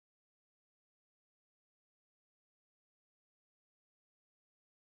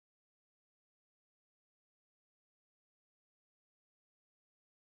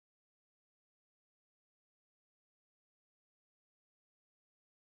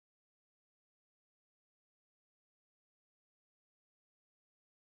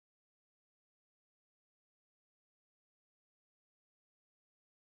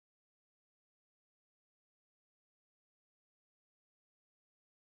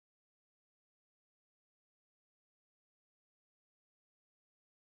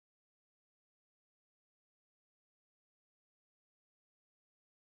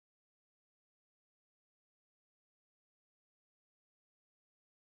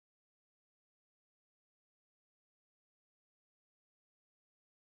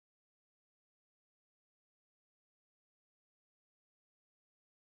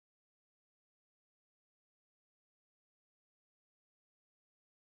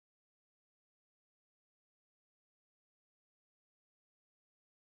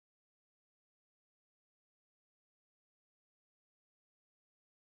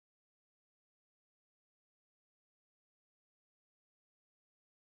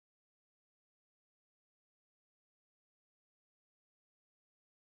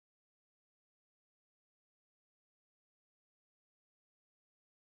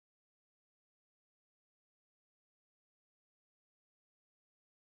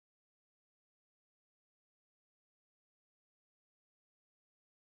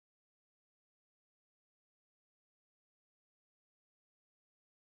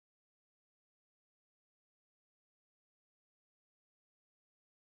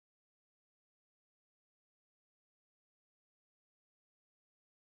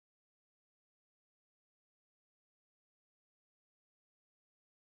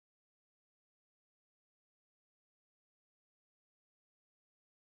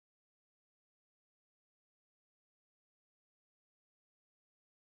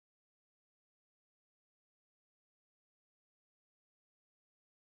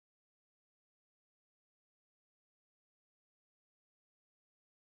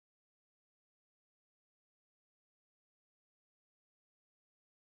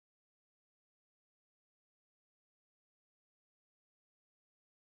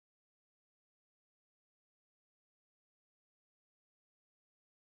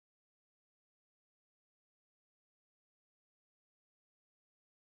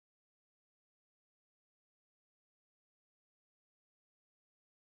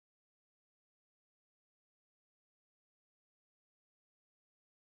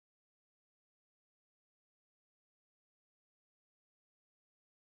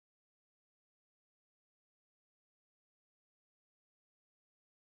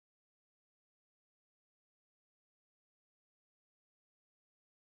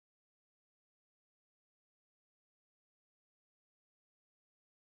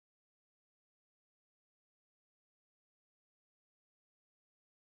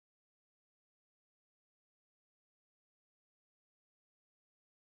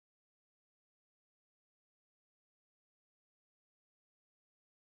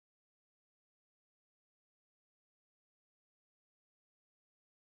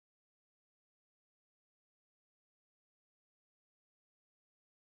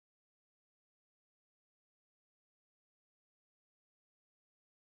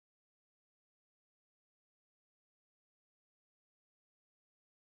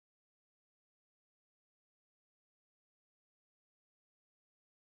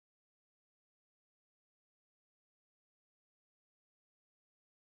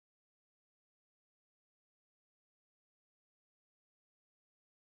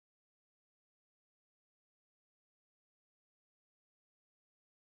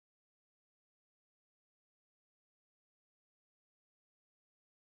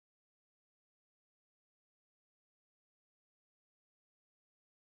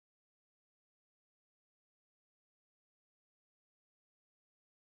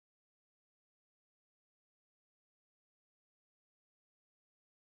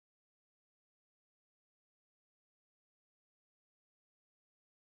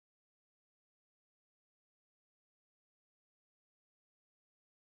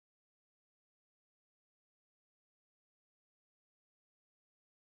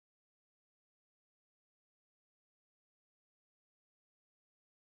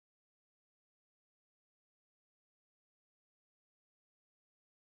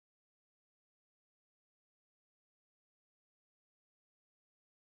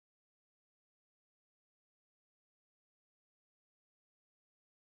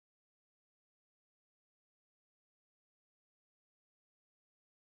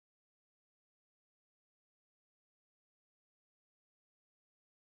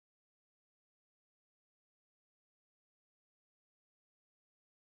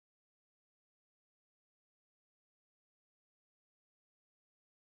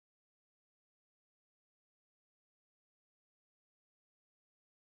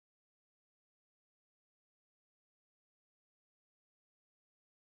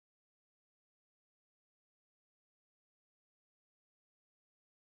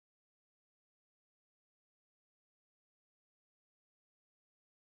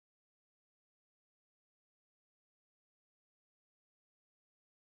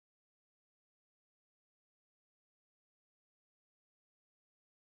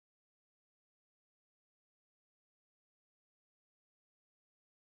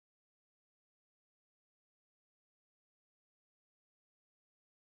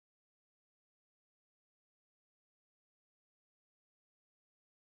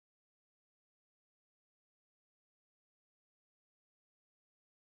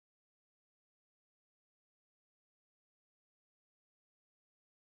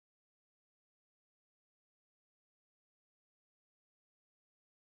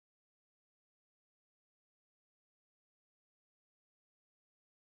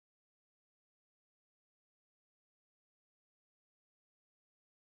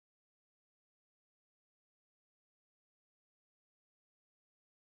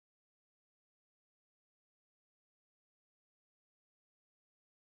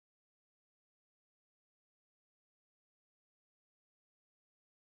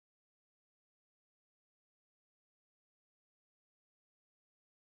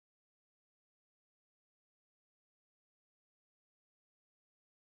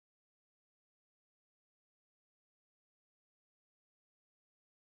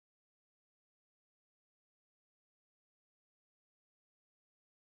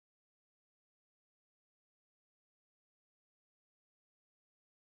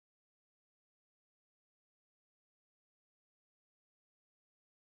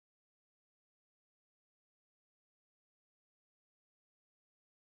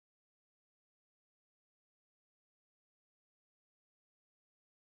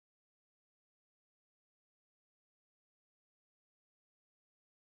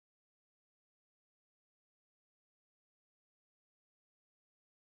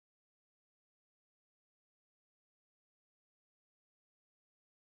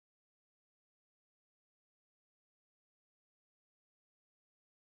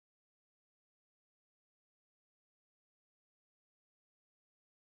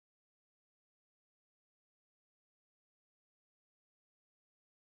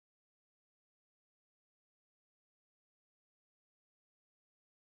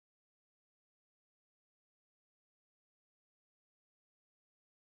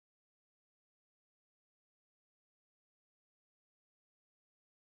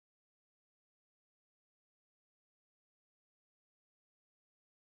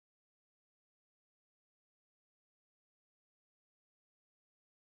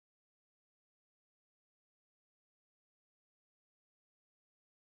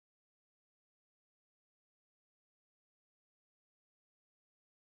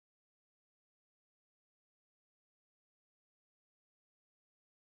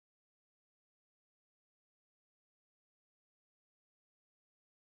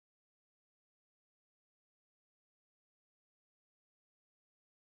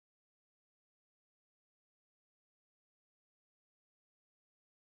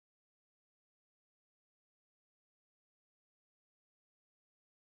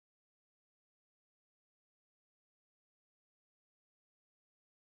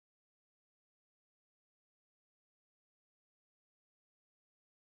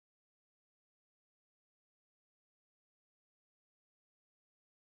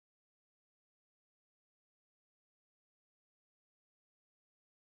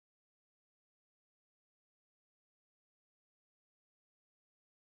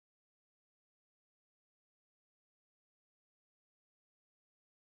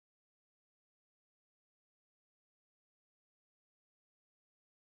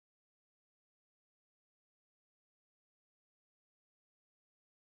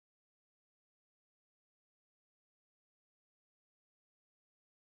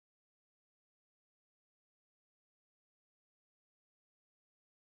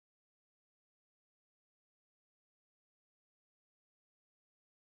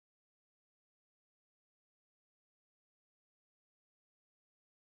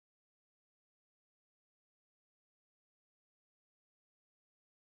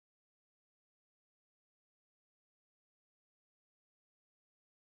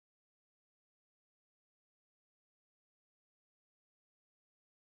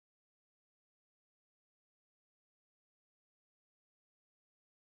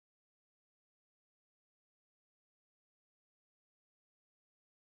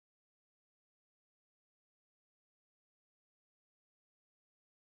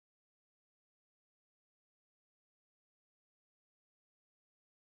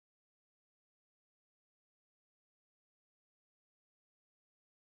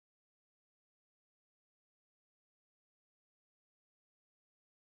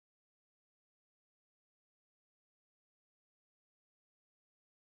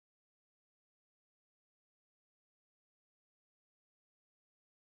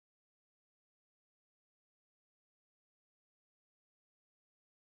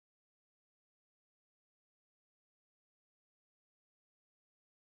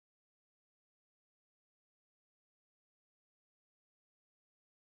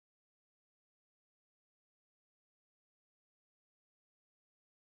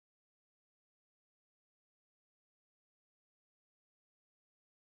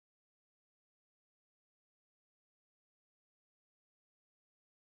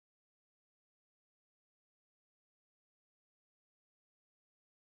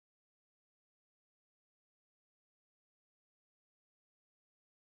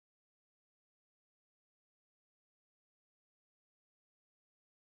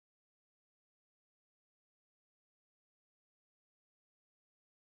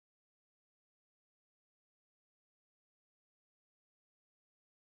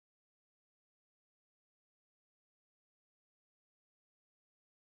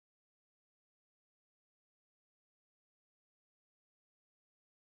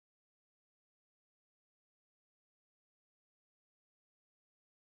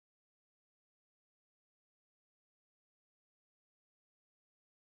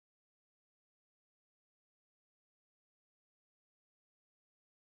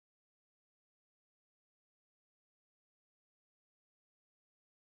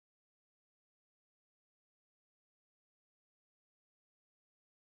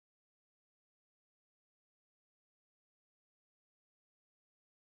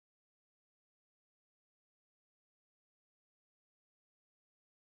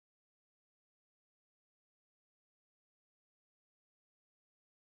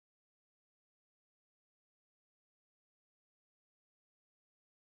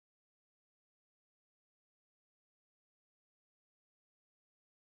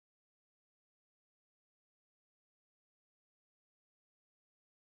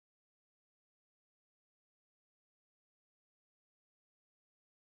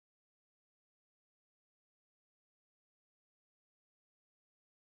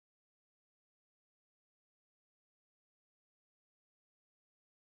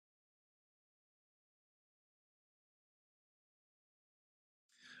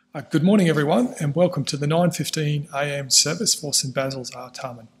Good morning everyone and welcome to the 9:15am service for St Basil's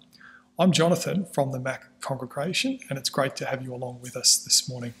Artarmon. I'm Jonathan from the Mac congregation and it's great to have you along with us this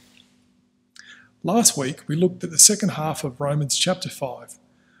morning. Last week we looked at the second half of Romans chapter 5,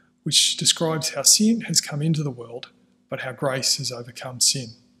 which describes how sin has come into the world but how grace has overcome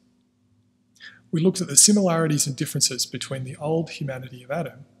sin. We looked at the similarities and differences between the old humanity of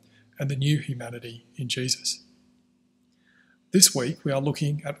Adam and the new humanity in Jesus. This week we are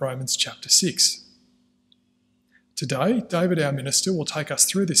looking at Romans chapter 6. Today, David, our minister, will take us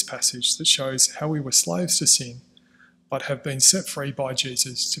through this passage that shows how we were slaves to sin, but have been set free by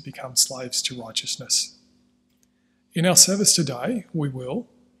Jesus to become slaves to righteousness. In our service today, we will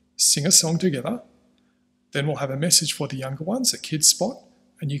sing a song together, then we'll have a message for the younger ones at Kids Spot,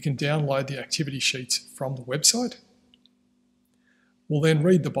 and you can download the activity sheets from the website. We'll then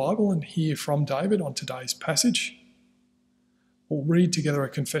read the Bible and hear from David on today's passage. We'll read together a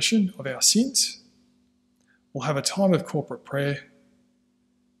confession of our sins. We'll have a time of corporate prayer.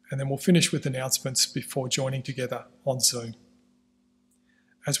 And then we'll finish with announcements before joining together on Zoom.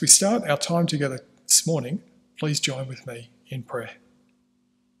 As we start our time together this morning, please join with me in prayer.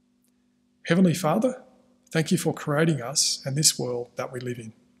 Heavenly Father, thank you for creating us and this world that we live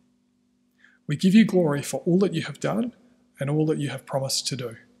in. We give you glory for all that you have done and all that you have promised to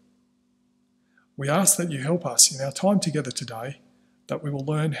do. We ask that you help us in our time together today, that we will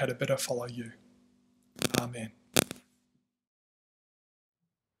learn how to better follow you. Amen.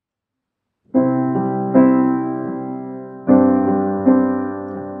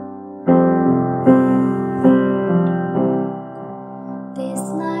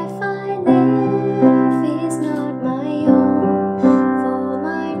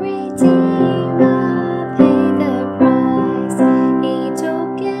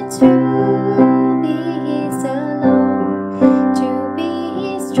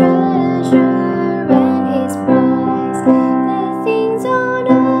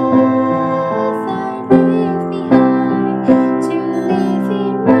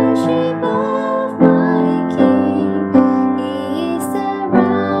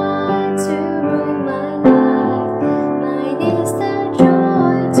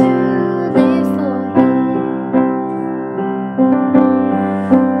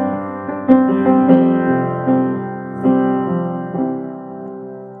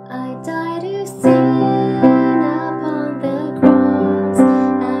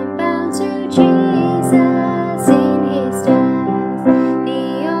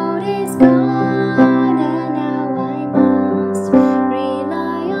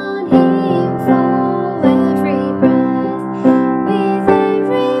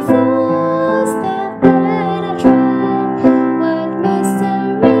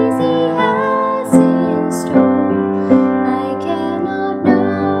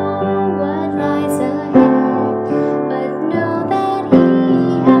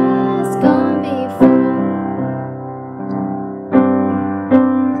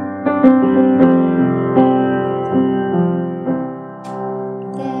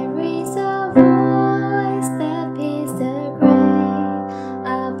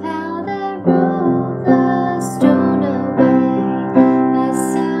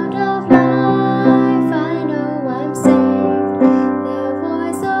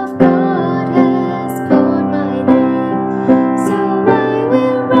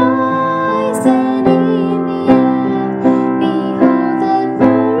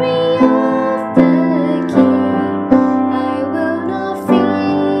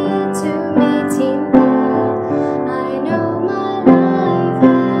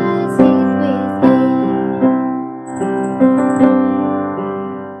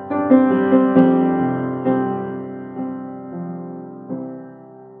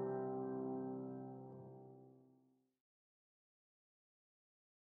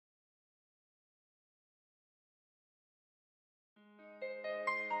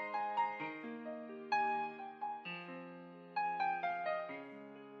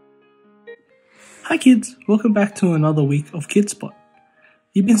 Hi kids, welcome back to another week of Kids Spot.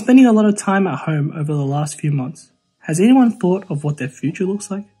 You've been spending a lot of time at home over the last few months. Has anyone thought of what their future looks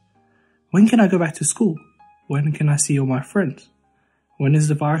like? When can I go back to school? When can I see all my friends? When is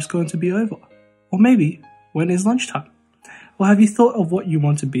the virus going to be over? Or maybe, when is lunchtime? Or have you thought of what you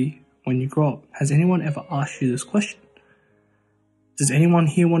want to be when you grow up? Has anyone ever asked you this question? Does anyone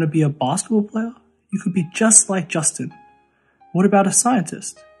here want to be a basketball player? You could be just like Justin. What about a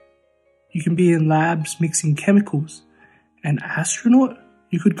scientist? You can be in labs mixing chemicals. An astronaut?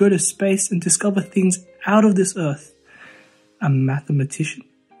 You could go to space and discover things out of this earth. A mathematician?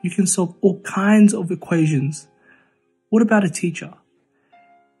 You can solve all kinds of equations. What about a teacher?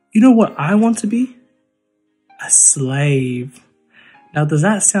 You know what I want to be? A slave. Now, does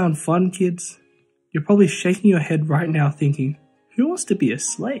that sound fun, kids? You're probably shaking your head right now thinking, who wants to be a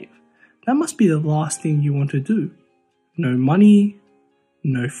slave? That must be the last thing you want to do. No money,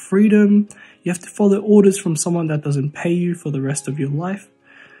 no freedom. You have to follow orders from someone that doesn't pay you for the rest of your life.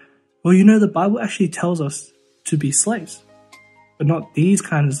 Well, you know, the Bible actually tells us to be slaves. But not these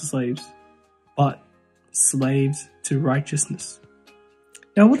kinds of slaves, but slaves to righteousness.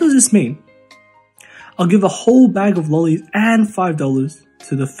 Now, what does this mean? I'll give a whole bag of lollies and $5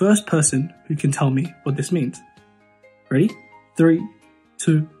 to the first person who can tell me what this means. Ready? 3,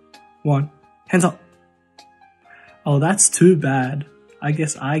 2, 1. Hands up. Oh, that's too bad. I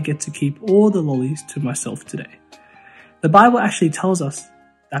guess I get to keep all the lollies to myself today. The Bible actually tells us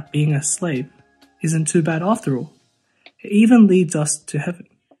that being a slave isn't too bad after all. It even leads us to heaven.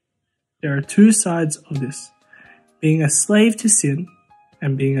 There are two sides of this, being a slave to sin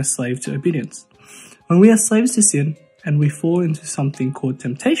and being a slave to obedience. When we are slaves to sin and we fall into something called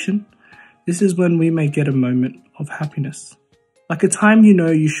temptation, this is when we may get a moment of happiness. Like a time you know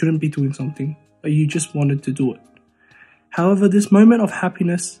you shouldn't be doing something, but you just wanted to do it. However, this moment of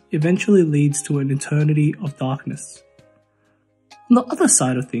happiness eventually leads to an eternity of darkness. On the other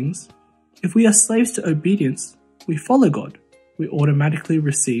side of things, if we are slaves to obedience, we follow God, we automatically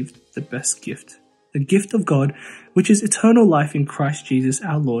receive the best gift, the gift of God, which is eternal life in Christ Jesus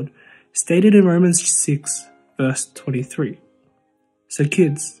our Lord, stated in Romans 6, verse 23. So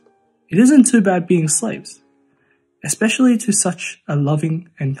kids, it isn't too bad being slaves, especially to such a loving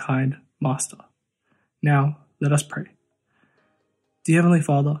and kind master. Now, let us pray. Dear Heavenly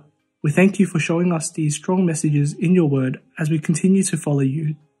Father, we thank you for showing us these strong messages in your word as we continue to follow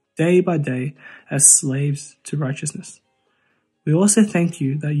you day by day as slaves to righteousness. We also thank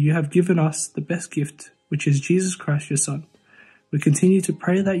you that you have given us the best gift, which is Jesus Christ, your Son. We continue to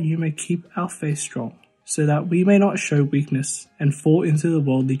pray that you may keep our faith strong, so that we may not show weakness and fall into the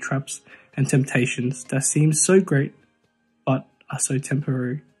worldly traps and temptations that seem so great, but are so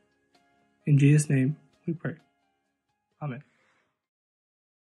temporary. In Jesus' name we pray. Amen.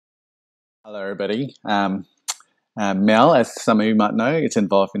 Hello, everybody. Mel, as some of you might know, is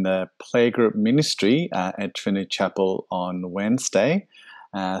involved in the playgroup ministry at Trinity Chapel on Wednesday.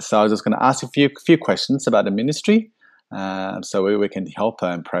 So I was just going to ask a few questions about the ministry, so we can help her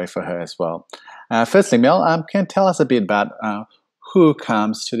and pray for her as well. Firstly, Mel, can you tell us a bit about who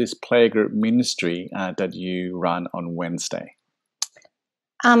comes to this playgroup ministry that you run on Wednesday?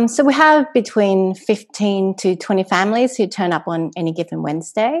 So we have between 15 to 20 families who turn up on any given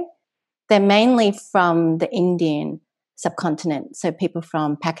Wednesday. They're mainly from the Indian subcontinent, so people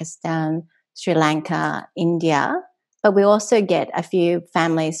from Pakistan, Sri Lanka, India. But we also get a few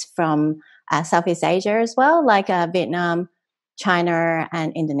families from Southeast Asia as well, like Vietnam, China,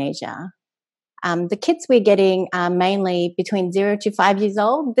 and Indonesia. The kids we're getting are mainly between 0 to 5 years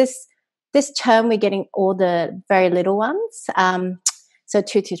old. This term we're getting all the very little ones, so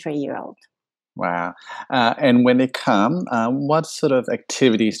 2 to 3 year old. Wow. And when they come, what sort of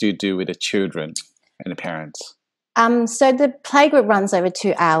activities do you do with the children and the parents? So the playgroup runs over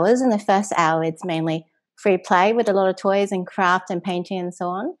 2 hours. In the first hour, it's mainly free play with a lot of toys and craft and painting and so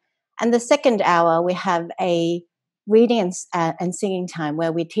on. And the second hour, we have a reading and singing time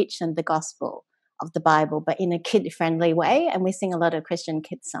where we teach them the gospel of the Bible, but in a kid-friendly way. And we sing a lot of Christian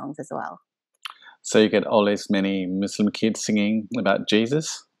kids songs as well. So you get all these many Muslim kids singing about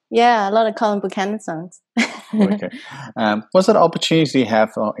Jesus? Yeah, a lot of Colin Buchanan songs. Okay. What sort of opportunities do you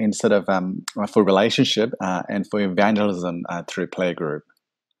have in sort of for relationship and for evangelism through playgroup?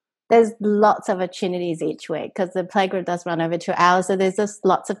 There's lots of opportunities each week because the playgroup does run over 2 hours. So there's just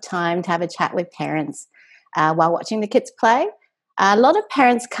lots of time to have a chat with parents while watching the kids play. A lot of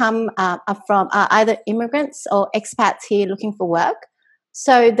parents come from either immigrants or expats here looking for work.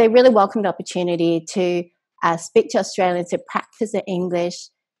 So they really welcome the opportunity to speak to Australians, to practice their English,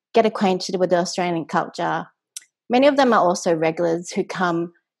 get acquainted with the Australian culture. Many of them are also regulars who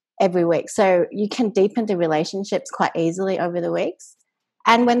come every week. So you can deepen the relationships quite easily over the weeks.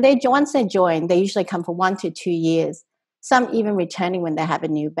 And once they join, they usually come for 1 to 2 years, some even returning when they have a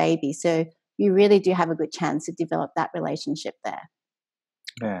new baby. So you really do have a good chance to develop that relationship there.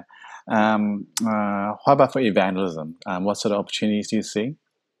 Yeah. How about for evangelism? What sort of opportunities do you see?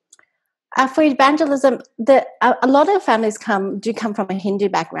 For evangelism, a lot of families do come from a Hindu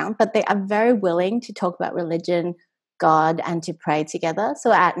background, but they are very willing to talk about religion, God, and to pray together.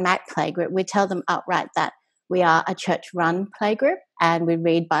 So at Mac Playgroup, we tell them outright that we are a church-run playgroup, and we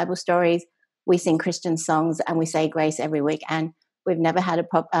read Bible stories, we sing Christian songs, and we say grace every week. And we've never had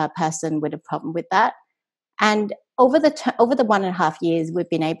a person with a problem with that. And over the 1.5 years, we've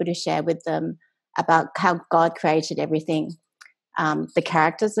been able to share with them about how God created everything, the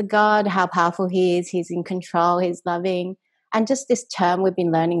characters of God, how powerful He is, He's in control, He's loving, and just this term we've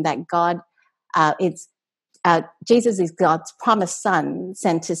been learning that Jesus is God's promised Son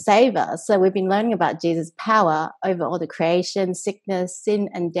sent to save us. So we've been learning about Jesus' power over all the creation, sickness, sin,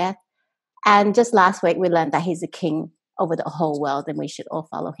 and death. And just last week, we learned that He's a king over the whole world, and we should all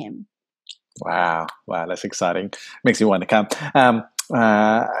follow Him. Wow, that's exciting. Makes me want to come.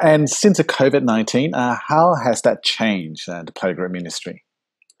 And since the COVID-19, how has that changed the playgroup ministry?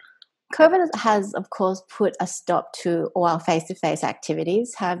 COVID has, of course, put a stop to all our face-to-face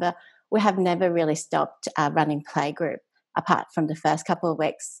activities. However, we have never really stopped running playgroup apart from the first couple of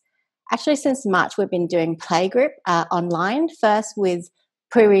weeks. Actually, since March, we've been doing playgroup online, first with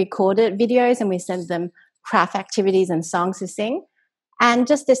pre-recorded videos, and we send them craft activities and songs to sing. And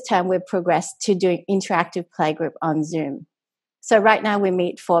just this term, we've progressed to doing interactive playgroup on Zoom. So right now we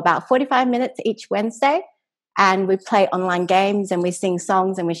meet for about 45 minutes each Wednesday, and we play online games and we sing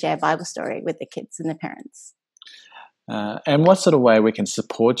songs and we share a Bible story with the kids and the parents. And what sort of way we can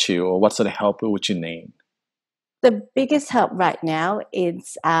support you, or what sort of help would you need? The biggest help right now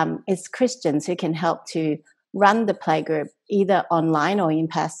is Christians who can help to run the playgroup either online or in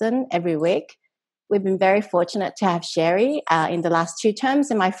person every week. We've been very fortunate to have Sherry in the last 2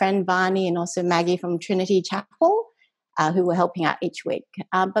 terms, and my friend Barney and also Maggie from Trinity Chapel, who were helping out each week.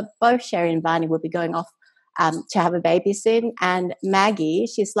 But both Sherry and Barney will be going off to have a baby soon. And Maggie,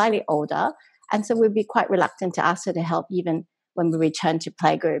 she's slightly older, and so we'd be quite reluctant to ask her to help even when we return to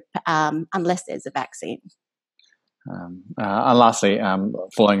playgroup, unless there's a vaccine. And lastly,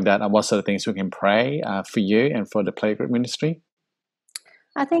 following that, what sort of things we can pray for you and for the playgroup ministry?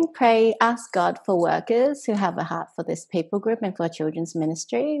 I think ask God for workers who have a heart for this people group and for children's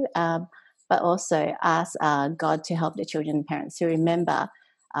ministry, but also ask God to help the children and parents to remember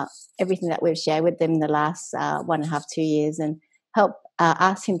everything that we've shared with them in the last 1.5, 2 years, and help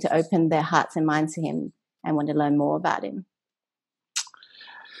ask Him to open their hearts and minds to Him and want to learn more about Him.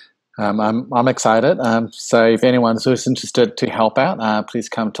 I'm excited. So if anyone who's interested to help out, please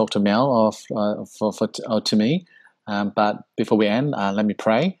come talk to Mel or to me. But before we end, let me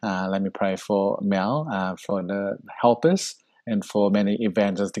pray. Let me pray for Mel, for the helpers, and for many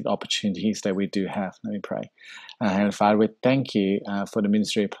evangelistic opportunities that we do have. Let me pray. Heavenly Father, we thank you for the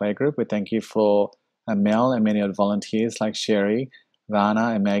ministry of Playgroup. We thank you for Mel and many other volunteers like Sherry, Rana,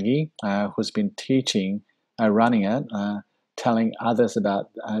 and Maggie, who's been teaching, running it, telling others about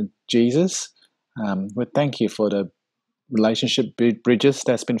Jesus. We thank you for the relationship bridges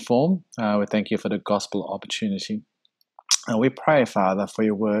that's been formed. We thank you for the gospel opportunity. We pray, Father, for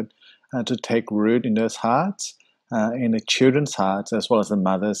your word to take root in those hearts, in the children's hearts, as well as the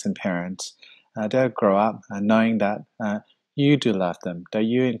mothers and parents. They'll grow up knowing that you do love them, that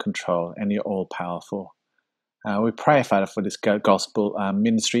you're in control and you're all powerful. We pray, Father, for this gospel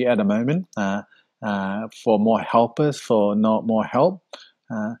ministry at the moment, for more helpers, for more help,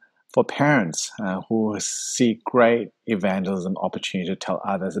 for parents who see great evangelism opportunity to tell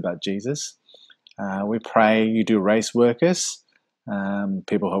others about Jesus. We pray you do raise workers,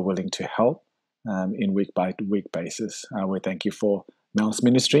 people who are willing to help in week-by-week basis. We thank you for Mel's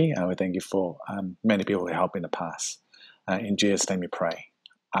ministry. We thank you for many people who helped in the past. In Jesus' name we pray.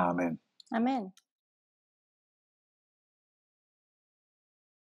 Amen. Amen.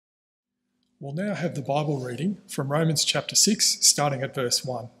 We'll now have the Bible reading from Romans chapter 6, starting at verse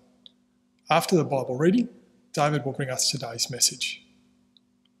 1. After the Bible reading, David will bring us today's message.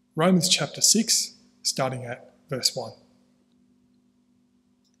 Romans chapter 6, starting at verse 1.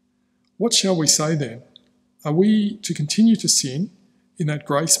 What shall we say then? Are we to continue to sin in that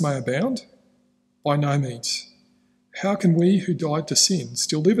grace may abound? By no means. How can we who died to sin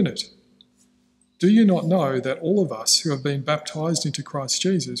still live in it? Do you not know that all of us who have been baptized into Christ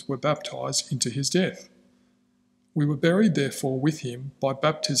Jesus were baptized into his death? We were buried therefore with him by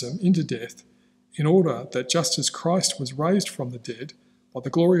baptism into death, in order that just as Christ was raised from the dead by the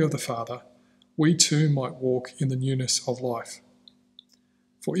glory of the Father, we too might walk in the newness of life.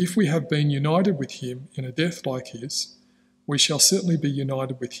 For if we have been united with him in a death like his, we shall certainly be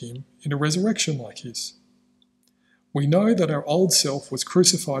united with him in a resurrection like his. We know that our old self was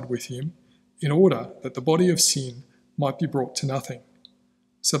crucified with him in order that the body of sin might be brought to nothing,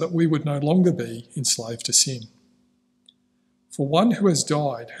 so that we would no longer be enslaved to sin. For one who has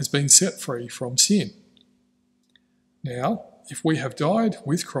died has been set free from sin. Now, if we have died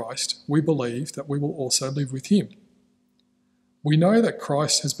with Christ, we believe that we will also live with him. We know that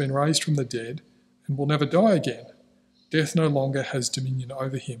Christ has been raised from the dead and will never die again. Death no longer has dominion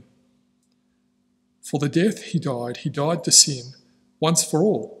over him. For the death he died to sin once for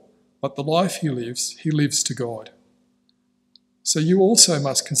all, but the life he lives to God. So you also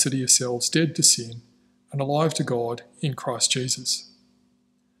must consider yourselves dead to sin and alive to God in Christ Jesus.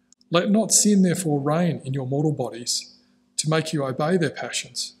 Let not sin therefore reign in your mortal bodies to make you obey their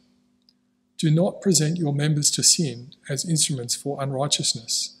passions. Do not present your members to sin as instruments for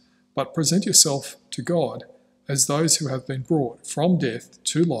unrighteousness, but present yourself to God as those who have been brought from death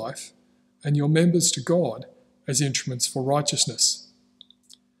to life, and your members to God as instruments for righteousness.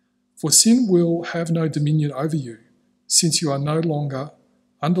 For sin will have no dominion over you, since you are no longer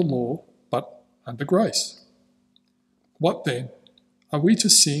under law, but under grace. What then? Are we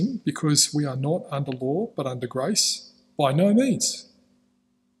to sin because we are not under law, but under grace? By no means.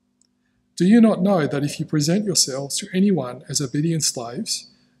 Do you not know that if you present yourselves to anyone as obedient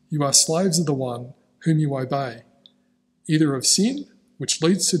slaves, you are slaves of the one whom you obey, either of sin, which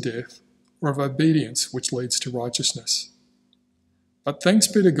leads to death, or of obedience, which leads to righteousness? But thanks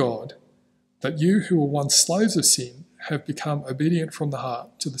be to God that you who were once slaves of sin have become obedient from the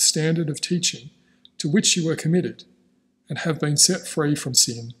heart to the standard of teaching to which you were committed, and have been set free from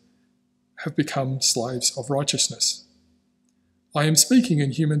sin, have become slaves of righteousness. I am speaking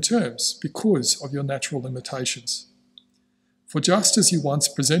in human terms because of your natural limitations. For just as you once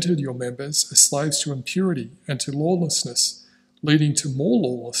presented your members as slaves to impurity and to lawlessness, leading to more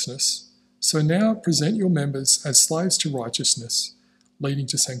lawlessness, so now present your members as slaves to righteousness, leading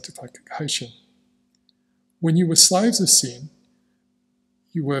to sanctification. When you were slaves of sin,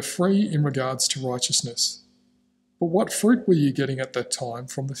 you were free in regards to righteousness. But what fruit were you getting at that time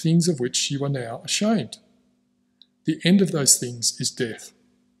from the things of which you are now ashamed? The end of those things is death.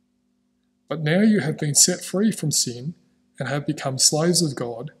 But now you have been set free from sin and have become slaves of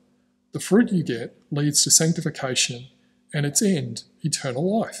God. The fruit you get leads to sanctification, and its end,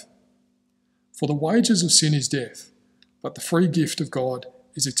 eternal life. For the wages of sin is death, but the free gift of God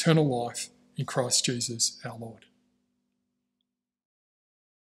is eternal life in Christ Jesus our Lord.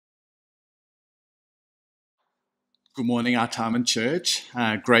 Good morning, Artarmon Church.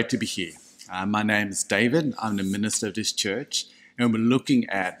 Great to be here. My name is David. I'm the minister of this church, and we're looking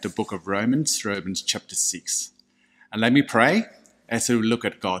at the book of Romans chapter 6. And let me pray as we look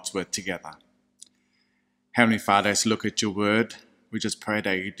at God's word together. Heavenly Father, as we look at your word, we just pray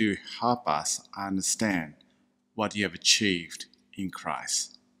that you do help us understand what you have achieved in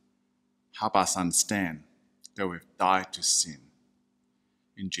Christ. Help us understand that we've died to sin.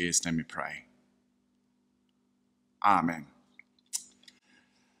 In Jesus' name we pray. Amen.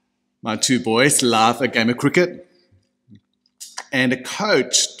 My two boys love a game of cricket, and the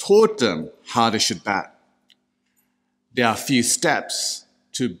coach taught them how they should bat. There are a few steps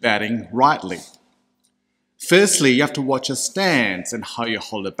to batting rightly. Firstly, you have to watch your stance and how you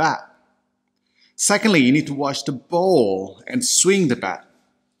hold the bat. Secondly, you need to watch the ball and swing the bat.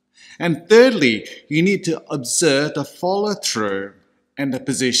 And thirdly, you need to observe the follow-through and the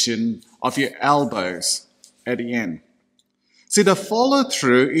position of your elbows at the end. See, the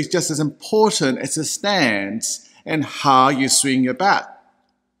follow-through is just as important as the stance and how you swing your bat.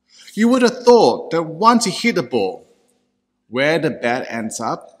 You would have thought that once you hit the ball, where the bat ends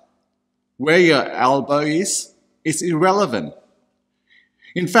up, where your elbow is irrelevant.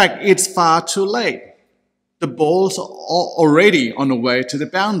 In fact, it's far too late. The ball's already on the way to the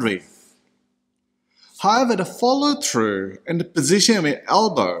boundary. However, the follow-through and the position of your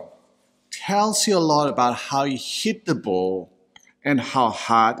elbow tells you a lot about how you hit the ball and how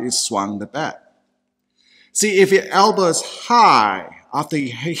hard you swung the bat. See, if your elbow is high after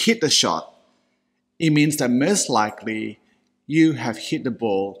you hit the shot, it means that most likely you have hit the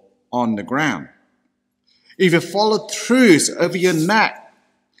ball on the ground. If your follow-through is over your neck,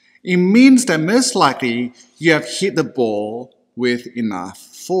 it means that most likely you have hit the ball with enough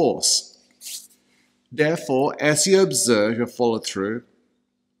force. Therefore, as you observe your follow-through,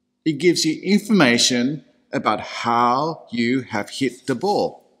 it gives you information about how you have hit the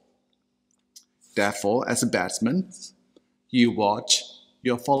ball. Therefore, as a batsman, you watch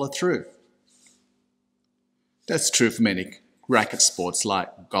your follow-through. That's true for many racket sports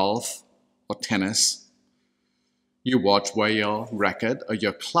like golf or tennis. You watch where your racket or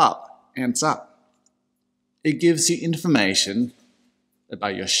your club ends up. It gives you information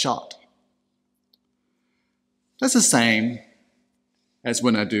about your shot. That's the same as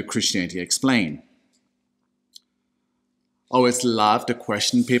when I do Christianity Explained. I always love the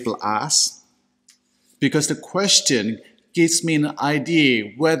question people ask because the question gives me an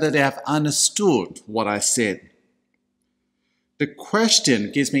idea whether they have understood what I said. The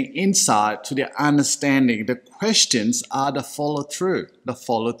question gives me insight to their understanding. The questions are the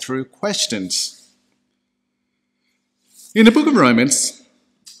follow-through questions. In the book of Romans,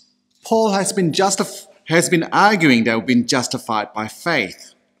 Paul has been arguing that we've been justified by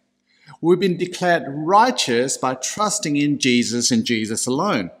faith. We've been declared righteous by trusting in Jesus and Jesus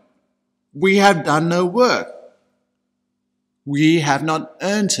alone. We have done no work. We have not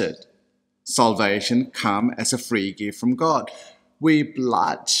earned it. Salvation comes as a free gift from God. We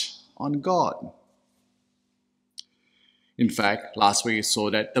blush on God. In fact, last week we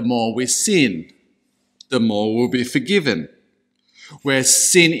saw that the more we sin, the more we'll be forgiven. Where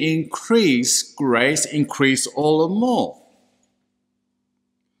sin increased, grace increased all the more.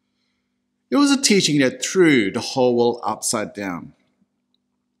 It was a teaching that threw the whole world upside down.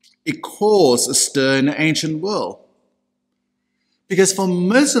 It caused a stir in the ancient world. Because for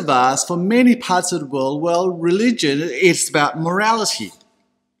most of us, for many parts of the world, well, religion is about morality.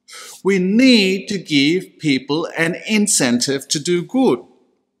 We need to give people an incentive to do good.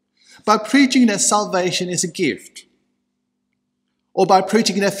 By preaching that salvation is a gift, or by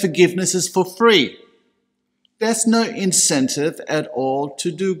preaching that forgiveness is for free, there's no incentive at all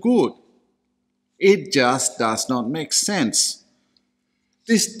to do good. It just does not make sense.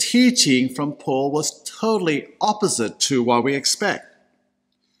 This teaching from Paul was totally opposite to what we expect.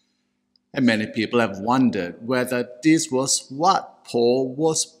 And many people have wondered whether this was what Paul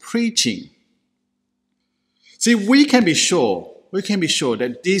was preaching. See, we can be sure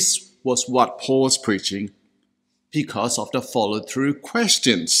that this was what Paul was preaching because of the follow-through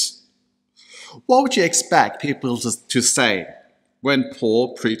questions. What would you expect people to say when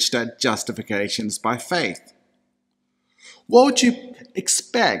Paul preached that justification is by faith? What would you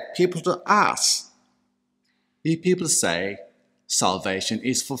expect people to ask if people say salvation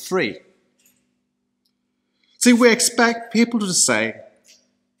is for free? See, we expect people to say,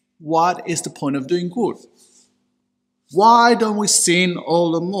 what is the point of doing good? Why don't we sin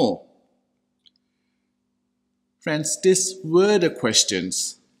all the more? Friends, these were the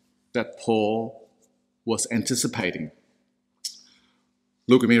questions that Paul was anticipating.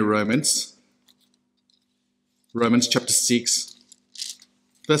 Look at me, Romans chapter 6,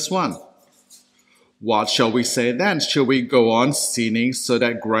 verse 1. What shall we say then? Shall we go on sinning so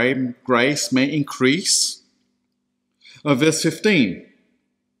that grace may increase? Verse 15.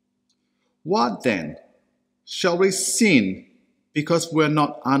 What then? Shall we sin because we're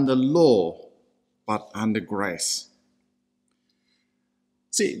not under law, but under grace?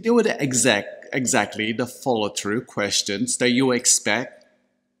 See, they were exactly the follow-through questions that you expect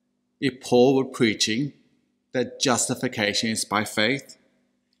if Paul were preaching that justification is by faith.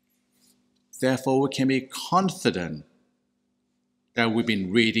 Therefore, we can be confident that we've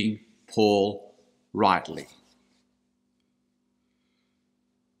been reading Paul rightly.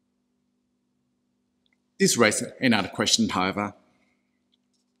 This raises another question, however.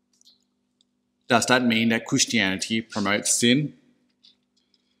 Does that mean that Christianity promotes sin?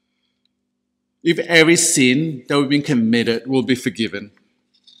 If every sin that we've been committed will be forgiven,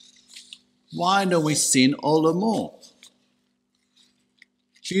 why don't we sin all the more?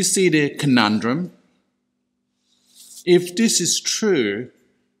 Do you see the conundrum? If this is true,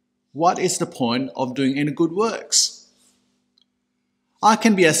 what is the point of doing any good works? I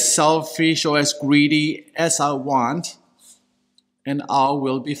can be as selfish or as greedy as I want, and I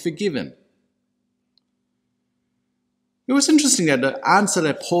will be forgiven. It was interesting that the answer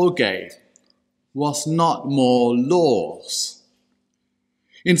that Paul gave was not more laws.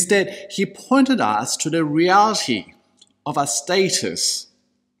 Instead, he pointed us to the reality of our status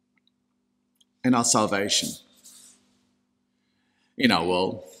and our salvation. In our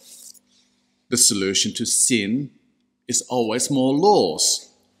world, the solution to sin is always more laws.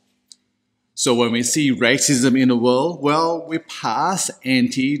 So when we see racism in the world, well, we pass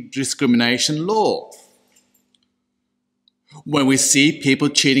anti-discrimination law. When we see people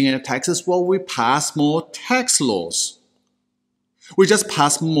cheating in taxes, well, we pass more tax laws. We just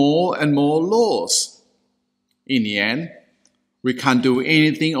pass more and more laws. In the end, we can't do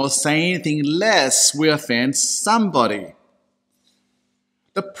anything or say anything lest we offend somebody.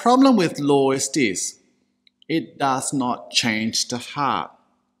 The problem with law is this: it does not change the heart.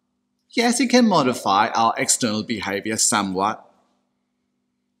 Yes, it can modify our external behavior somewhat,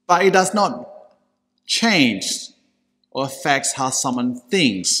 but it does not change or affect how someone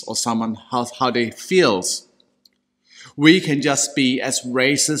thinks or how they feel. We can just be as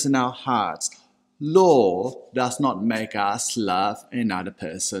racist in our hearts. Law does not make us love another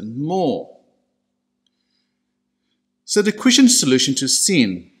person more. So the Christian solution to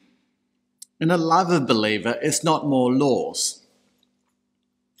sin in the life of a believer is not more laws,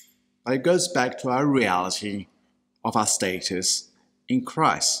 but it goes back to our reality of our status in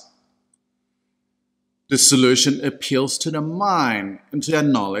Christ. The solution appeals to the mind and to the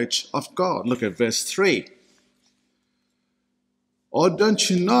knowledge of God. Look at verse 3. Or don't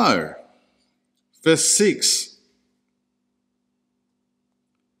you know? Verse 6.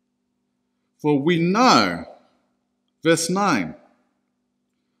 For we know. Verse 9.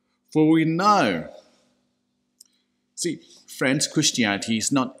 For we know. See, friends, Christianity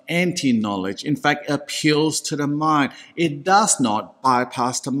is not anti-knowledge. In fact, it appeals to the mind. It does not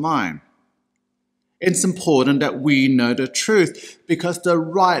bypass the mind. It's important that we know the truth because the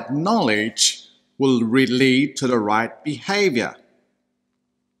right knowledge will lead to the right behavior.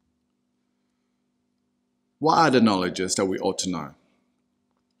 What are the knowledges that we ought to know?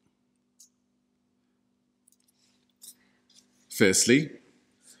 Firstly,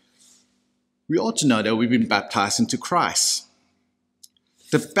 we ought to know that we've been baptized into Christ.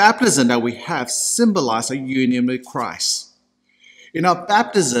 The baptism that we have symbolizes a union with Christ. In our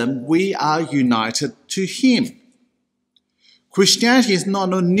baptism, we are united to Him. Christianity is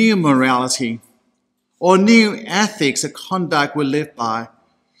not a new morality or new ethics or conduct we live by.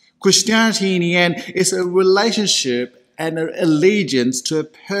 Christianity, in the end, is a relationship and an allegiance to a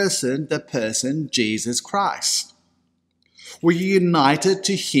person, the person Jesus Christ. We're united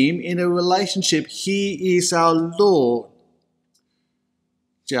to Him in a relationship. He is our Lord.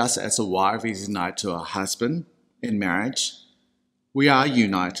 Just as a wife is united to her husband in marriage, we are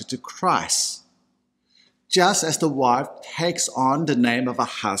united to Christ. Just as the wife takes on the name of a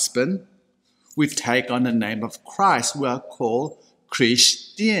husband, we take on the name of Christ. We are called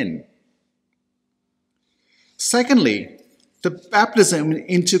Christian. Secondly, the baptism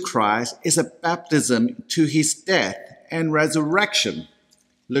into Christ is a baptism to His death and resurrection.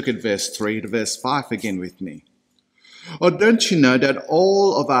 Look at verse 3 to verse 5 again with me. Or don't you know that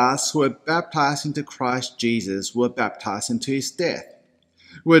all of us who were baptized into Christ Jesus were baptized into His death?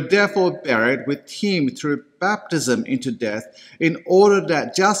 We were therefore buried with Him through baptism into death, in order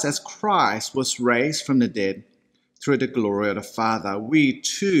that just as Christ was raised from the dead through the glory of the Father, we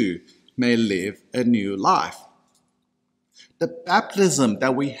too may live a new life. The baptism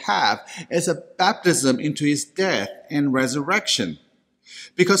that we have is a baptism into His death and resurrection.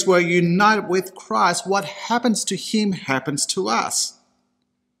 Because we're united with Christ, what happens to Him happens to us.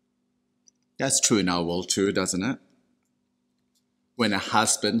 That's true in our world too, doesn't it? When a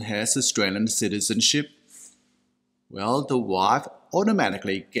husband has Australian citizenship, well, the wife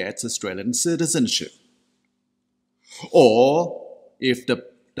automatically gets Australian citizenship. Or if the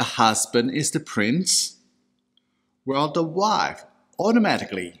husband is the prince, well, the wife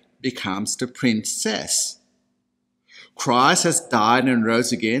automatically becomes the princess. Christ has died and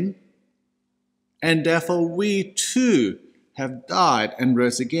rose again, and therefore we too have died and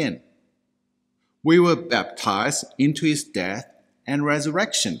rose again. We were baptized into His death and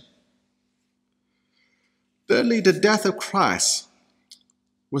resurrection. Thirdly, the death of Christ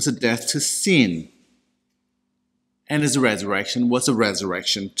was a death to sin, and His resurrection was a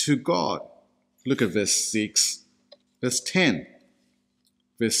resurrection to God. Look at verse 6, verse 10.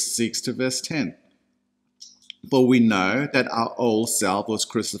 Verse 6 to verse 10. For we know that our old self was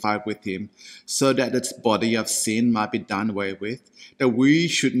crucified with Him, so that the body of sin might be done away with, that we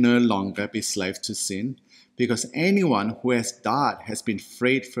should no longer be slaves to sin, because anyone who has died has been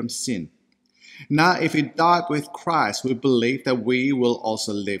freed from sin. Now, if we died with Christ, we believe that we will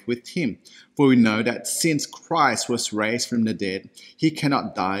also live with Him. For we know that since Christ was raised from the dead, He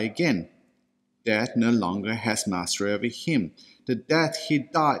cannot die again. Death no longer has mastery over Him. The death He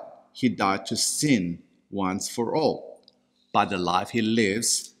died to sin once for all. By the life He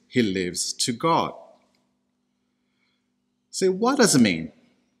lives to God. So what does it mean?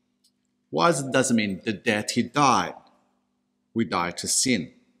 What does it mean the death He died? We died to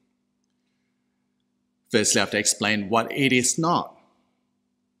sin. Firstly, I have to explain what it is not.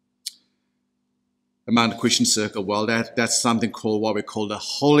 Among the Christian circle, well, that's something called what we call the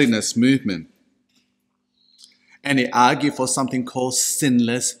holiness movement. And they argue for something called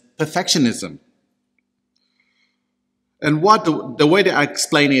sinless perfectionism. And what the way that I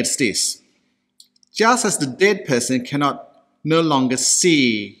explain it is this. Just as the dead person cannot no longer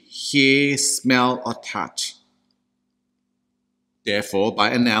see, hear, smell, or touch. Therefore,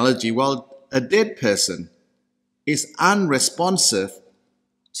 by analogy, well, a dead person is unresponsive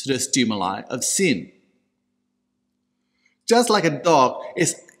to the stimuli of sin. Just like a dog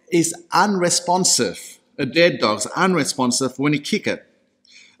is unresponsive, a dead dog is unresponsive when you kick it.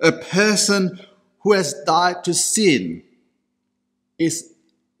 A person who has died to sin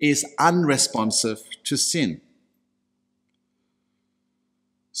is unresponsive to sin.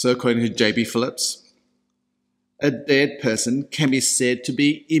 So according to J.B. Phillips, a dead person can be said to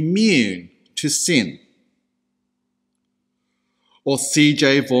be immune to sin. Or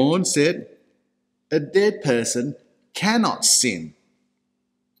C.J. Vaughan said, a dead person cannot sin.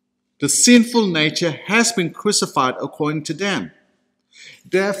 The sinful nature has been crucified according to them.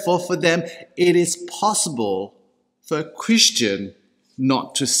 Therefore, for them, it is possible for a Christian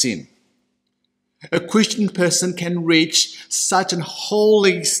not to sin. A Christian person can reach such an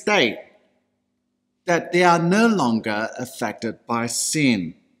holy state that they are no longer affected by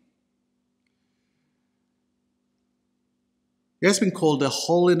sin. It has been called the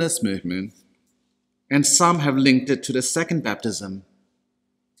holiness movement, and some have linked it to the second baptism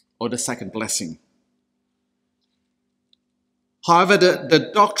or the second blessing. However, the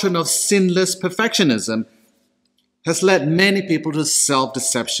doctrine of sinless perfectionism has led many people to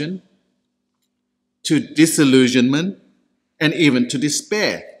self-deception, to disillusionment, and even to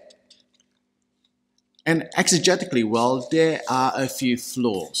despair. And exegetically, well, there are a few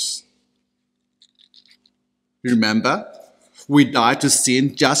flaws. Remember, we die to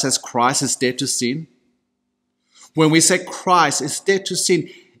sin just as Christ is dead to sin. When we say Christ is dead to sin,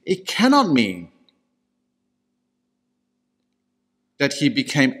 it cannot mean that he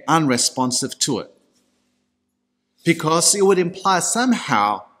became unresponsive to it, because it would imply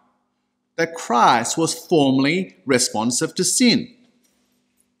somehow that Christ was formerly responsive to sin.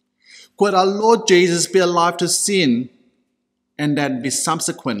 Could our Lord Jesus be alive to sin and then be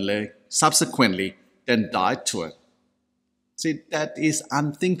subsequently then died to it? See, that is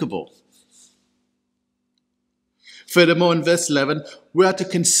unthinkable. Furthermore, in verse 11, we are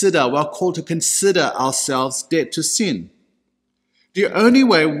called to consider ourselves dead to sin. The only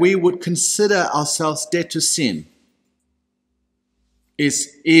way we would consider ourselves dead to sin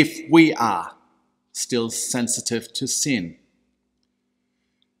is if we are still sensitive to sin.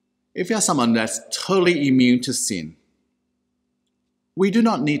 If you are someone that's totally immune to sin, we do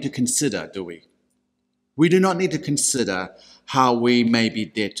not need to consider, do we? We do not need to consider how we may be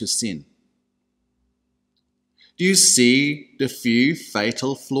dead to sin. Do you see the few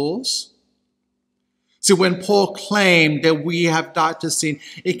fatal flaws? So when Paul claimed that we have died to sin,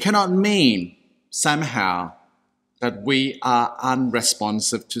 it cannot mean somehow that we are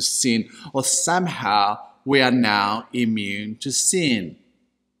unresponsive to sin, or somehow we are now immune to sin.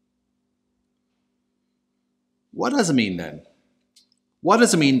 What does it mean then? What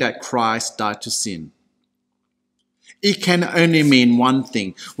does it mean that Christ died to sin? It can only mean one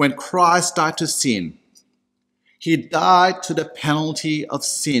thing. When Christ died to sin, he died to the penalty of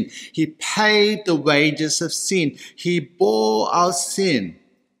sin. He paid the wages of sin. He bore our sin,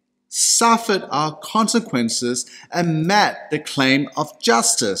 suffered our consequences, and met the claim of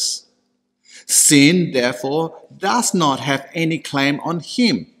justice. Sin, therefore, does not have any claim on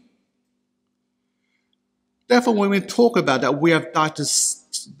him. Therefore, when we talk about that we have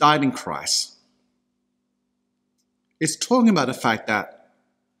died in Christ, it's talking about the fact that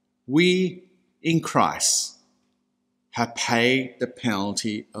we in Christ have paid the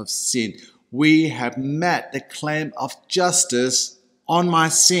penalty of sin. We have met the claim of justice on my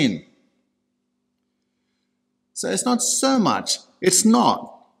sin. So it's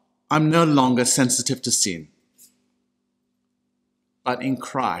not I'm no longer sensitive to sin. But in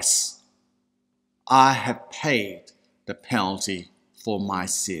Christ, I have paid the penalty for my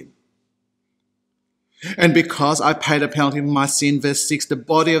sin. And because I paid the penalty for my sin, verse 6, the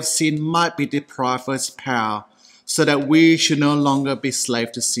body of sin might be deprived of its power, so that we should no longer be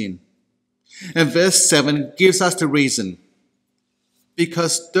slave to sin. And verse 7 gives us the reason.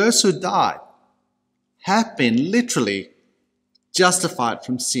 Because those who died have been literally justified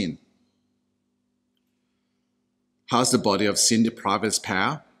from sin. How is the body of sin deprived of its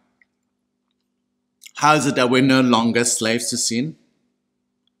power? How is it that we're no longer slaves to sin?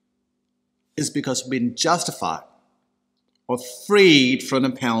 It's because we've been justified or freed from the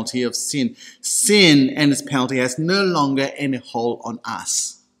penalty of sin. Sin and its penalty has no longer any hold on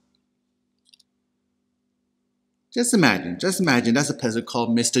us. Just imagine there's a person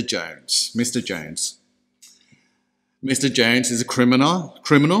called Mr. Jones. Mr. Jones. Mr. Jones is a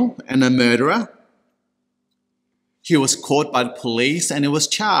criminal and a murderer. He was caught by the police and he was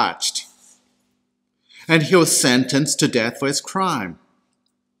charged. And he was sentenced to death for his crime.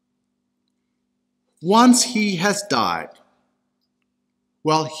 Once he has died,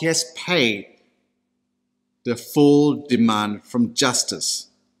 well, he has paid the full demand from justice.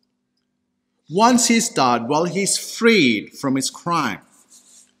 Once he's died, well, he's freed from his crime.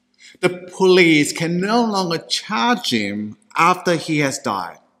 The police can no longer charge him after he has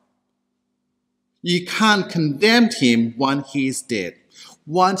died. You can't condemn him when he's dead.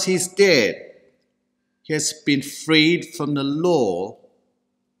 Once he's dead, he has been freed from the law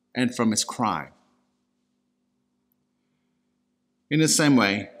and from his crime. In the same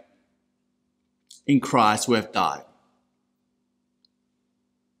way, in Christ we have died.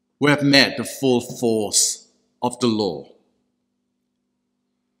 We have met the full force of the law.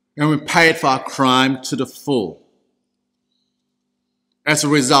 And we paid for our crime to the full. As a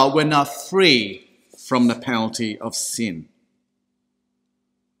result, we're now free from the penalty of sin.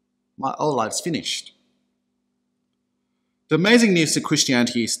 My old life's finished. The amazing news of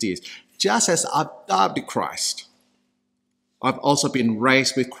Christianity is this: just as I've died with Christ, I've also been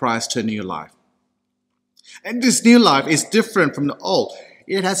raised with Christ to a new life. And this new life is different from the old.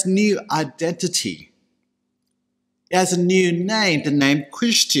 It has new identity. It has a new name, the name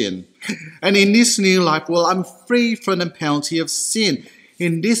Christian. And in this new life, well, I'm free from the penalty of sin.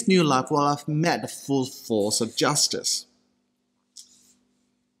 In this new life, well, I've met the full force of justice.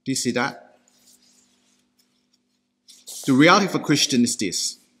 Do you see that? The reality for Christians is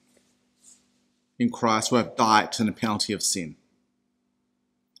this: in Christ, we have died to the penalty of sin.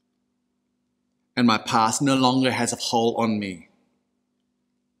 And my past no longer has a hold on me.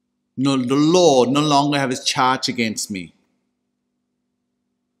 No, the law no longer has its charge against me.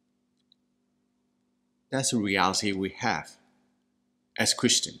 That's the reality we have as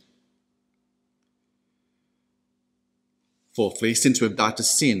Christians. Fourthly, since we've died to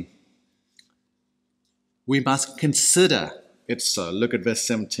sin, we must consider it so. Look at verse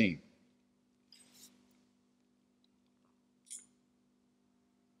 17.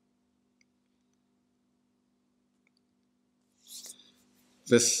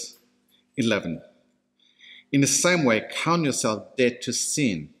 Verse 11. In the same way, count yourself dead to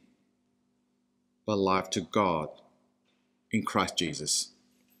sin, but alive to God in Christ Jesus.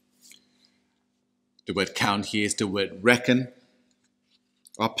 The word count here is the word reckon.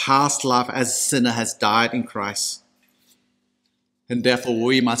 Our past life as a sinner has died in Christ, and therefore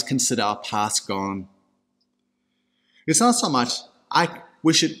we must consider our past gone. It's not so much I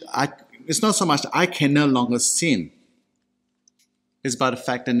can no longer sin. It's about the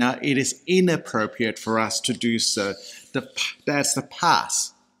fact that now it is inappropriate for us to do so. That's the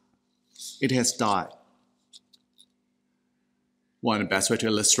past. It has died. One of the best way to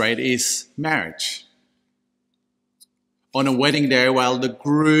illustrate is marriage. On a wedding day, while the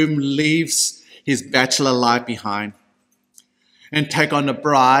groom leaves his bachelor life behind and takes on the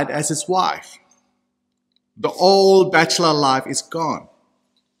bride as his wife, the old bachelor life is gone.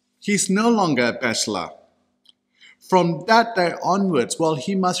 He's no longer a bachelor. From that day onwards, well,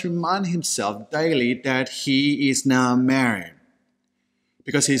 he must remind himself daily that he is now married,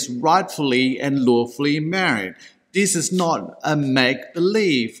 because he's rightfully and lawfully married. This is not a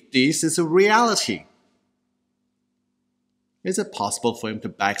make-believe. This is a reality. Is it possible for him to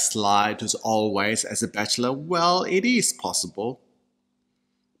backslide to his old ways as a bachelor? Well, it is possible,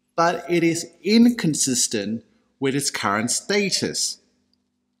 but it is inconsistent with his current status.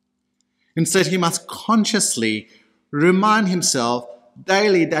 Instead, he must consciously remind himself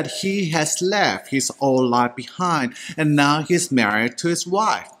daily that he has left his old life behind and now he's married to his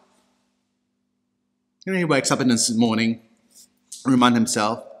wife. And he wakes up in this morning, remind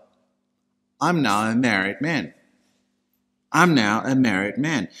himself, I'm now a married man. I'm now a married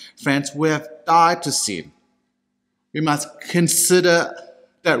man. Friends, we have died to sin. We must consider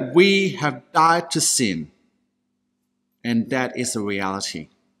that we have died to sin, and that is a reality.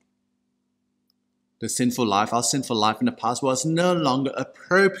 The sinful life, our sinful life in the past, was no longer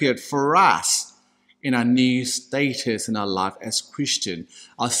appropriate for us in our new status in our life as Christian.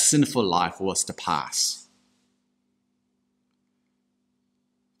 Our sinful life was the past.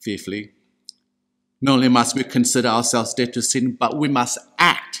 Fifthly, not only must we consider ourselves dead to sin, but we must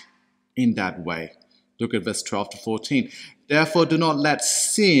act in that way. Look at verse 12 to 14. Therefore, do not let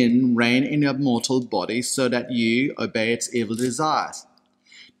sin reign in your mortal body so that you obey its evil desires.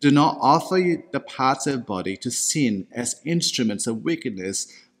 Do not offer the parts of your body to sin as instruments of wickedness,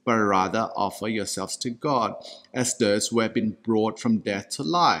 but rather offer yourselves to God as those who have been brought from death to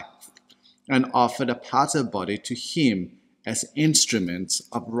life, and offer the parts of the body to Him as instruments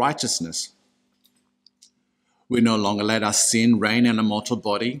of righteousness. We no longer let our sin reign in a mortal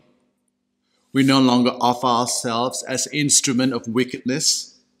body. We no longer offer ourselves as instrument of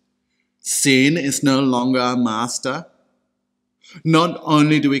wickedness. Sin is no longer our master. Not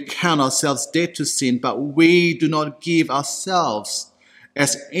only do we count ourselves dead to sin, but we do not give ourselves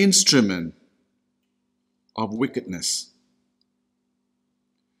as instrument of wickedness.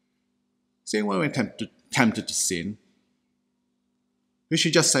 See, when we're tempted to sin, you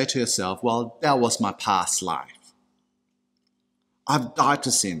should just say to yourself, well, that was my past life. I've died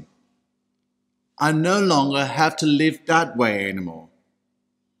to sin. I no longer have to live that way anymore.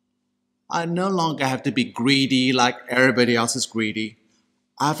 I no longer have to be greedy like everybody else is greedy.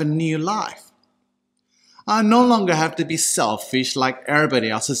 I have a new life. I no longer have to be selfish like everybody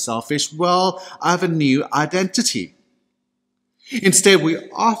else is selfish. Well, I have a new identity. Instead, we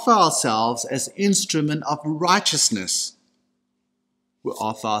offer ourselves as instrument of righteousness. We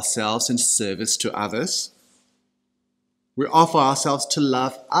offer ourselves in service to others. We offer ourselves to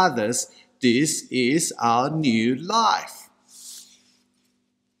love others. This is our new life.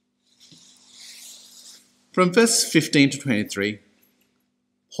 From verse 15 to 23,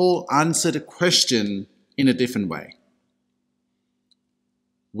 Paul answered a question in a different way.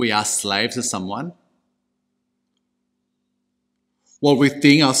 We are slaves of someone. Well, we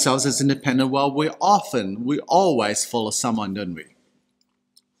think ourselves as independent. Well, we always follow someone, don't we?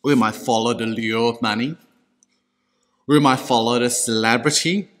 We might follow the lure of money. We might follow the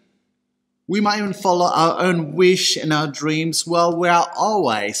celebrity. We might even follow our own wish and our dreams. Well, we are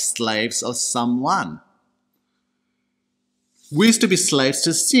always slaves of someone. We used to be slaves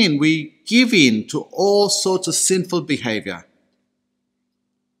to sin. We give in to all sorts of sinful behavior.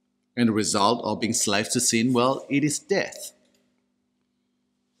 And the result of being slaves to sin, well, it is death.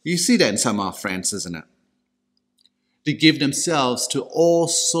 You see that in some of our friends, isn't it? They give themselves to all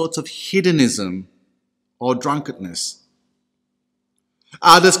sorts of hedonism or drunkenness.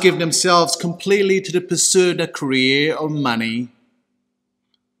 Others give themselves completely to the pursuit of a career or money.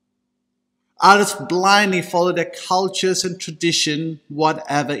 Others blindly follow their cultures and tradition,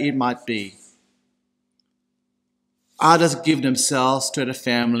 whatever it might be. Others give themselves to their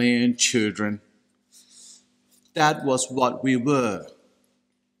family and children. That was what we were.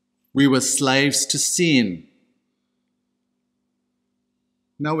 We were slaves to sin.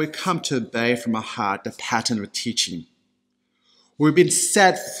 Now we come to obey from our heart the pattern of teaching. We've been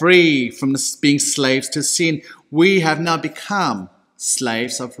set free from being slaves to sin. We have now become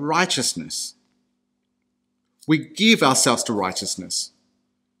slaves of righteousness. We give ourselves to righteousness.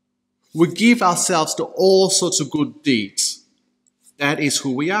 We give ourselves to all sorts of good deeds. That is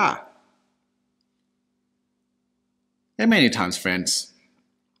who we are. And many times, friends,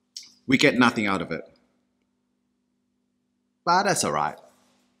 we get nothing out of it. But that's all right.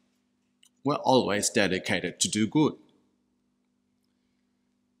 We're always dedicated to do good.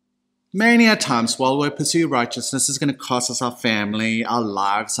 Many a times while we pursue righteousness, it's going to cost us our family, our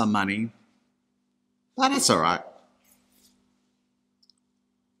lives, our money. But that's all right.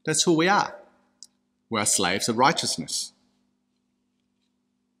 That's who we are. We're slaves of righteousness.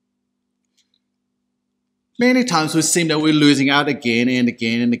 Many times we seem that we're losing out again and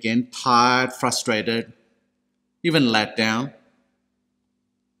again and again, tired, frustrated, even let down.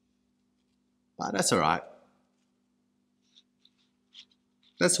 But that's all right.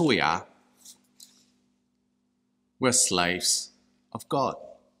 That's who we are. We're slaves of God.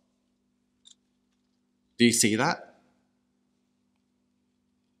 Do you see that?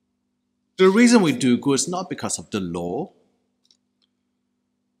 The reason we do good is not because of the law.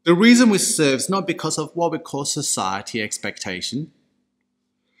 The reason we serve is not because of what we call society expectation.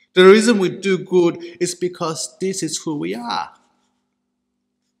 The reason we do good is because this is who we are.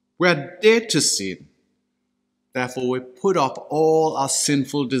 We are dead to sin. Therefore, we put off all our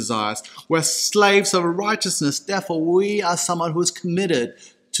sinful desires. We're slaves of righteousness. Therefore, we are someone who is committed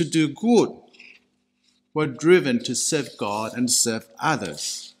to do good. We're driven to serve God and serve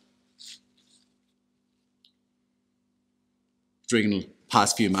others. During the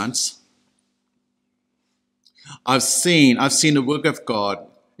past few months, I've seen the work of God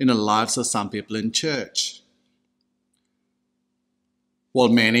in the lives of some people in church. While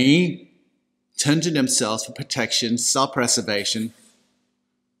many turn to themselves for protection, self-preservation,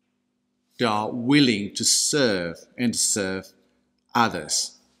 they are willing to serve and serve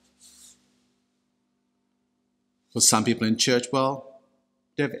others. For some people in church, well,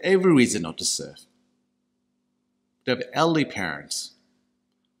 they have every reason not to serve. They have elderly parents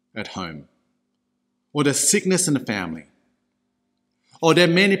at home, or there's sickness in the family, or there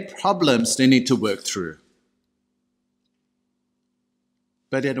are many problems they need to work through.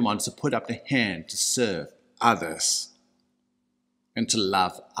 But they're the ones who put up the hand to serve others and to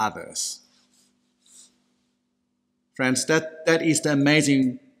love others. Friends, that is the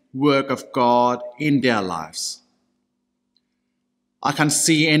amazing work of God in their lives. I can't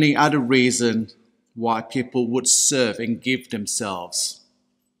see any other reason why people would serve and give themselves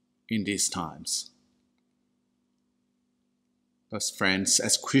in these times. As friends,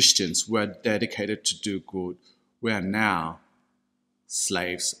 as Christians, we're dedicated to do good. We are now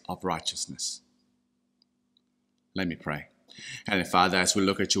slaves of righteousness. Let me pray. Heavenly Father, as we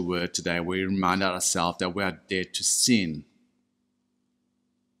look at your word today, we remind ourselves that we are dead to sin.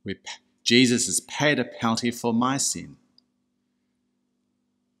 We Jesus has paid a penalty for my sin.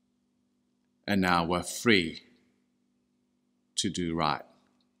 And now we're free to do right.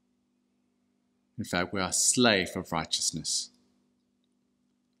 In fact, we are slaves of righteousness.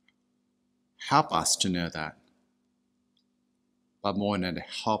 Help us to know that, but more than that,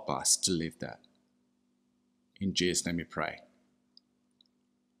 help us to live that. In Jesus' name we pray.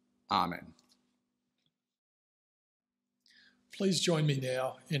 Amen. Please join me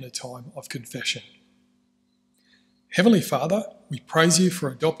now in a time of confession. Heavenly Father, we praise you for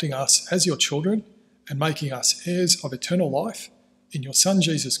adopting us as your children and making us heirs of eternal life in your Son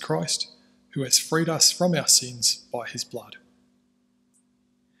Jesus Christ, who has freed us from our sins by his blood.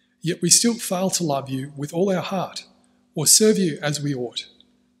 Yet we still fail to love you with all our heart or serve you as we ought.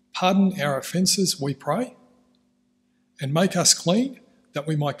 Pardon our offences, we pray, and make us clean that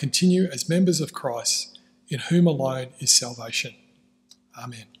we might continue as members of Christ, in whom alone is salvation.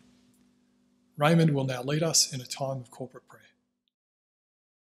 Amen. Raymond will now lead us in a time of corporate prayer.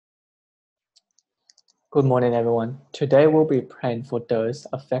 Good morning, everyone. Today we'll be praying for those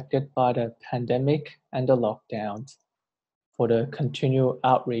affected by the pandemic and the lockdowns, for the continual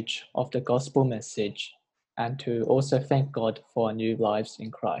outreach of the gospel message, and to also thank God for our new lives in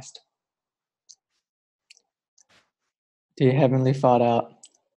Christ. Dear Heavenly Father,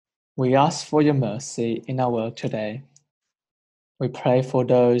 we ask for your mercy in our world today. We pray for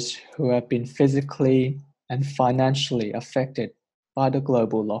those who have been physically and financially affected by the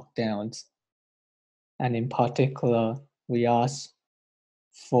global lockdowns. And in particular, we ask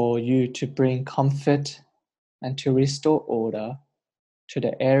for you to bring comfort and to restore order to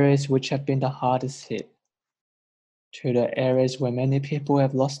the areas which have been the hardest hit, to the areas where many people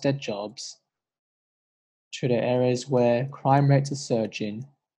have lost their jobs, to the areas where crime rates are surging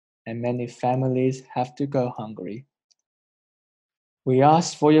and many families have to go hungry. We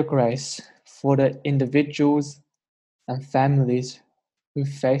ask for your grace for the individuals and families who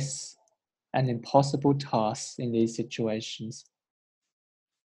face an impossible task in these situations.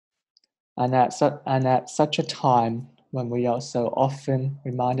 And at such a time when we are so often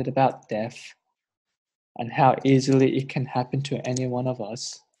reminded about death and how easily it can happen to any one of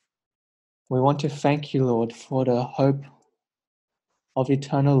us, we want to thank you, Lord, for the hope of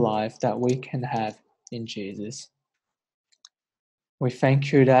eternal life that we can have in Jesus. We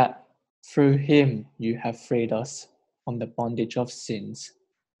thank you that through him you have freed us from the bondage of sins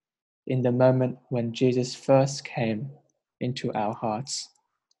in the moment when Jesus first came into our hearts.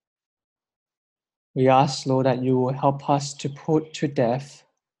 We ask, Lord, that you will help us to put to death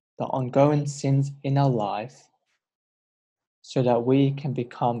the ongoing sins in our life so that we can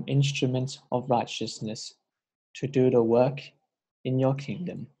become instruments of righteousness to do the work in your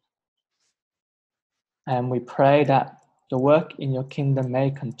kingdom. And we pray that the work in your kingdom may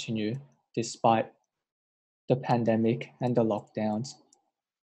continue despite the pandemic and the lockdowns.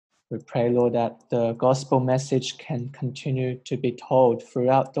 We pray, Lord, that the gospel message can continue to be told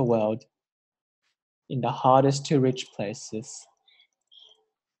throughout the world in the hardest to reach places.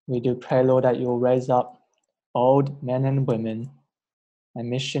 We do pray, Lord, that you will raise up bold men and women and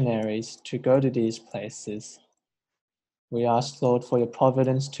missionaries to go to these places. We ask, Lord, for your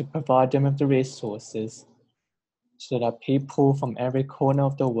providence to provide them with the resources so that people from every corner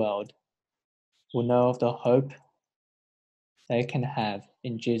of the world will know of the hope they can have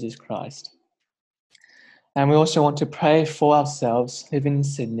in Jesus Christ. And we also want to pray for ourselves living in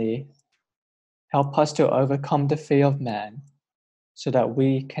Sydney. Help us to overcome the fear of man so that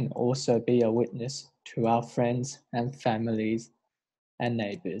we can also be a witness to our friends and families and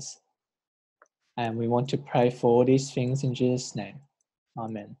neighbors. And we want to pray for all these things in Jesus' name.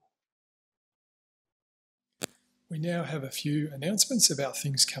 Amen. We now have a few announcements about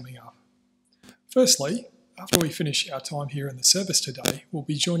things coming up. Firstly, after we finish our time here in the service today, we'll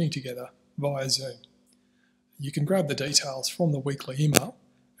be joining together via Zoom. You can grab the details from the weekly email,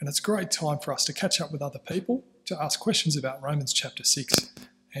 and it's a great time for us to catch up with other people, to ask questions about Romans chapter 6,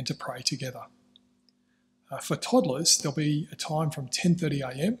 and to pray together. For toddlers, there'll be a time from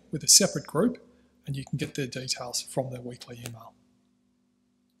 10:30am with a separate group, and you can get their details from their weekly email.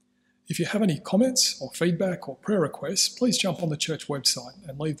 If you have any comments or feedback or prayer requests, please jump on the church website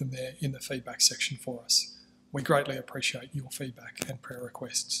and leave them there in the feedback section for us. We greatly appreciate your feedback and prayer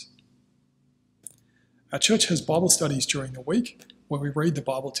requests. Our church has Bible studies during the week where we read the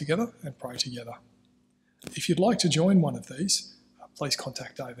Bible together and pray together. If you'd like to join one of these, please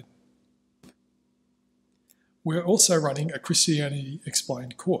contact David. We're also running a Christianity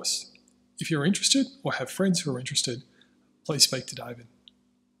Explained course. If you're interested or have friends who are interested, please speak to David.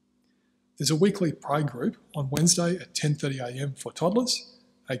 There's a weekly pray group on Wednesday at 10:30am for toddlers.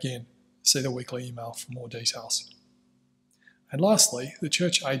 Again, See the weekly email for more details. And lastly, the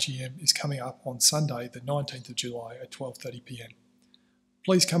church AGM is coming up on Sunday, the 19th of July at 12:30pm.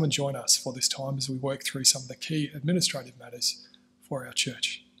 Please come and join us for this time as we work through some of the key administrative matters for our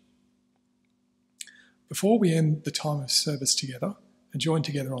church. Before we end the time of service together and join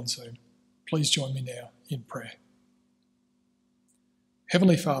together on Zoom, please join me now in prayer.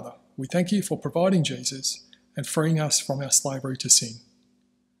 Heavenly Father, we thank you for providing Jesus and freeing us from our slavery to sin.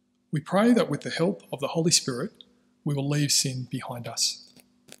 We pray that with the help of the Holy Spirit, we will leave sin behind us.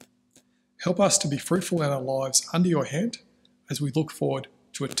 Help us to be fruitful in our lives under your hand as we look forward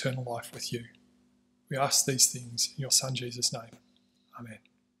to eternal life with you. We ask these things in your Son Jesus' name. Amen.